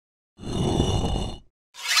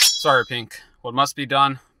Sorry, Pink. What must be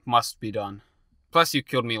done, must be done. Plus, you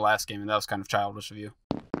killed me last game, and that was kind of childish of you.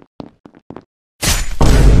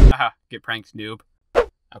 Haha, get pranked, noob.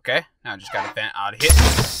 Okay, now I just gotta vent out of here.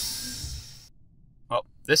 Well,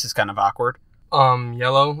 this is kind of awkward.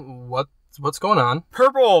 Yellow, what's going on?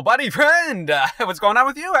 Purple, buddy friend! What's going on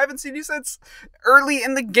with you? I haven't seen you since early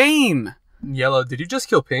in the game. Yellow, did you just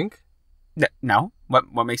kill Pink? No.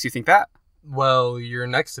 What makes you think that? Well, you're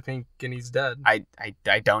next to Pink and he's dead. I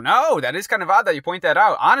don't know. That is kind of odd that you point that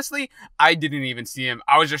out. Honestly, I didn't even see him.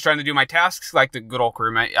 I was just trying to do my tasks like the good old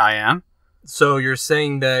crewmate I am. So you're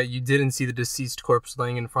saying that you didn't see the deceased corpse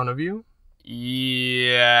laying in front of you?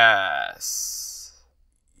 Yes.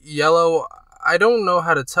 Yellow, I don't know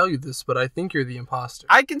how to tell you this, but I think you're the imposter.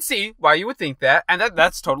 I can see why you would think that, and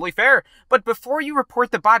that's totally fair. But before you report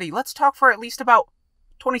the body, let's talk for at least about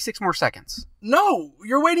 26 more seconds. No,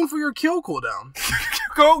 you're waiting for your kill cooldown.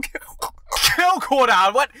 Kill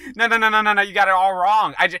cooldown? What? No, you got it all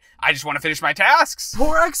wrong. I just want to finish my tasks.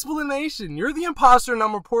 Poor explanation. You're the imposter and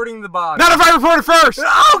I'm reporting the body. Not if I report it first!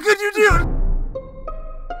 How could you do?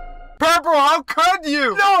 Purple, how could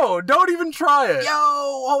you? No, don't even try it. Yo,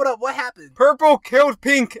 hold up, what happened? Purple killed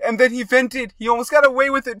Pink, and then he vented. He almost got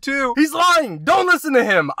away with it, too. He's lying. Don't listen to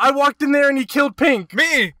him. I walked in there and he killed Pink.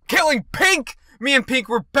 Me? Killing Pink? Me and Pink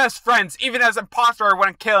were best friends. Even as imposter, I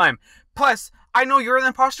wouldn't kill him. Plus, I know you're an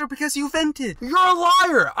imposter because you vented. You're a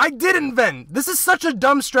liar. I didn't vent. This is such a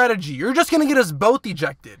dumb strategy. You're just gonna get us both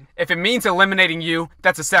ejected. If it means eliminating you,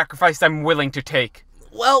 that's a sacrifice I'm willing to take.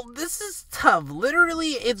 Well, this is tough.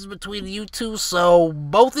 Literally, it's between you two, so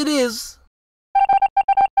both it is.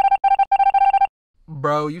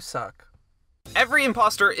 Bro, you suck. Every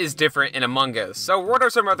imposter is different in Among Us, so what are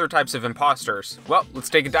some other types of imposters? Well, let's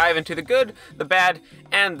take a dive into the good, the bad,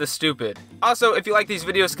 and the stupid. Also, if you like these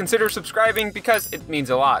videos, consider subscribing because it means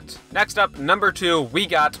a lot. Next up, number 2, we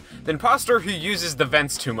got the imposter who uses the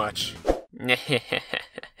vents too much.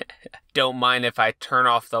 Don't mind if I turn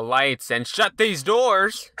off the lights and shut these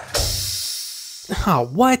doors. Oh,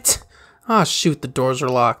 what? Oh, shoot, the doors are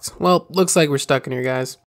locked. Well, looks like we're stuck in here,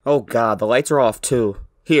 guys. Oh god, the lights are off too.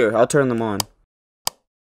 Here, I'll turn them on.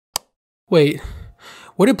 Wait,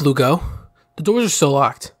 where did Blue go? The doors are still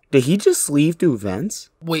locked. Did he just leave through vents?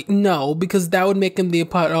 Wait, no, because that would make him the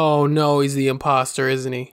imposter. Oh, no, he's the imposter,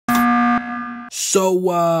 isn't he?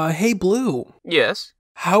 So, hey, Blue. Yes?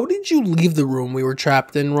 How did you leave the room we were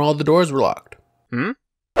trapped in where all the doors were locked?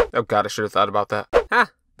 Oh god, I should have thought about that. Huh,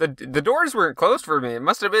 the doors weren't closed for me. It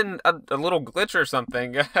must have been a little glitch or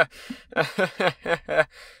something.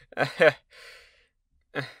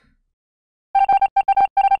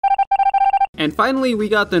 And finally, we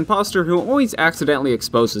got the imposter who always accidentally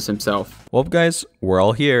exposes himself. Well, guys, we're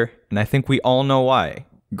all here, and I think we all know why.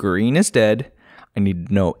 Green is dead. I need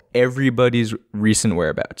to know everybody's recent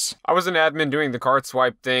whereabouts. I was an admin doing the card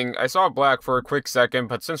swipe thing. I saw Black for a quick second,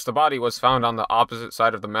 but since the body was found on the opposite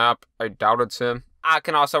side of the map, I doubted him. I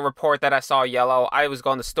can also report that I saw Yellow. I was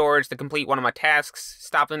going to storage to complete one of my tasks,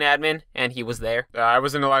 stopped an admin, and he was there. I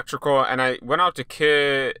was in electrical, and I went out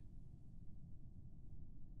to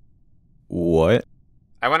What?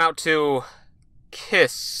 I went out to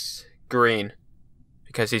kiss Green,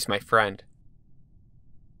 because he's my friend.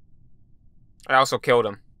 I also killed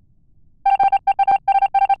him.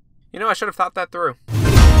 You know, I should have thought that through.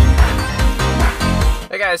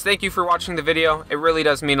 Hey guys, thank you for watching the video. It really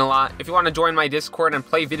does mean a lot. If you want to join my Discord and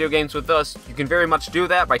play video games with us, you can very much do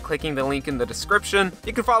that by clicking the link in the description.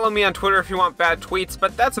 You can follow me on Twitter if you want bad tweets,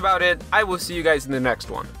 but that's about it. I will see you guys in the next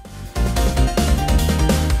one.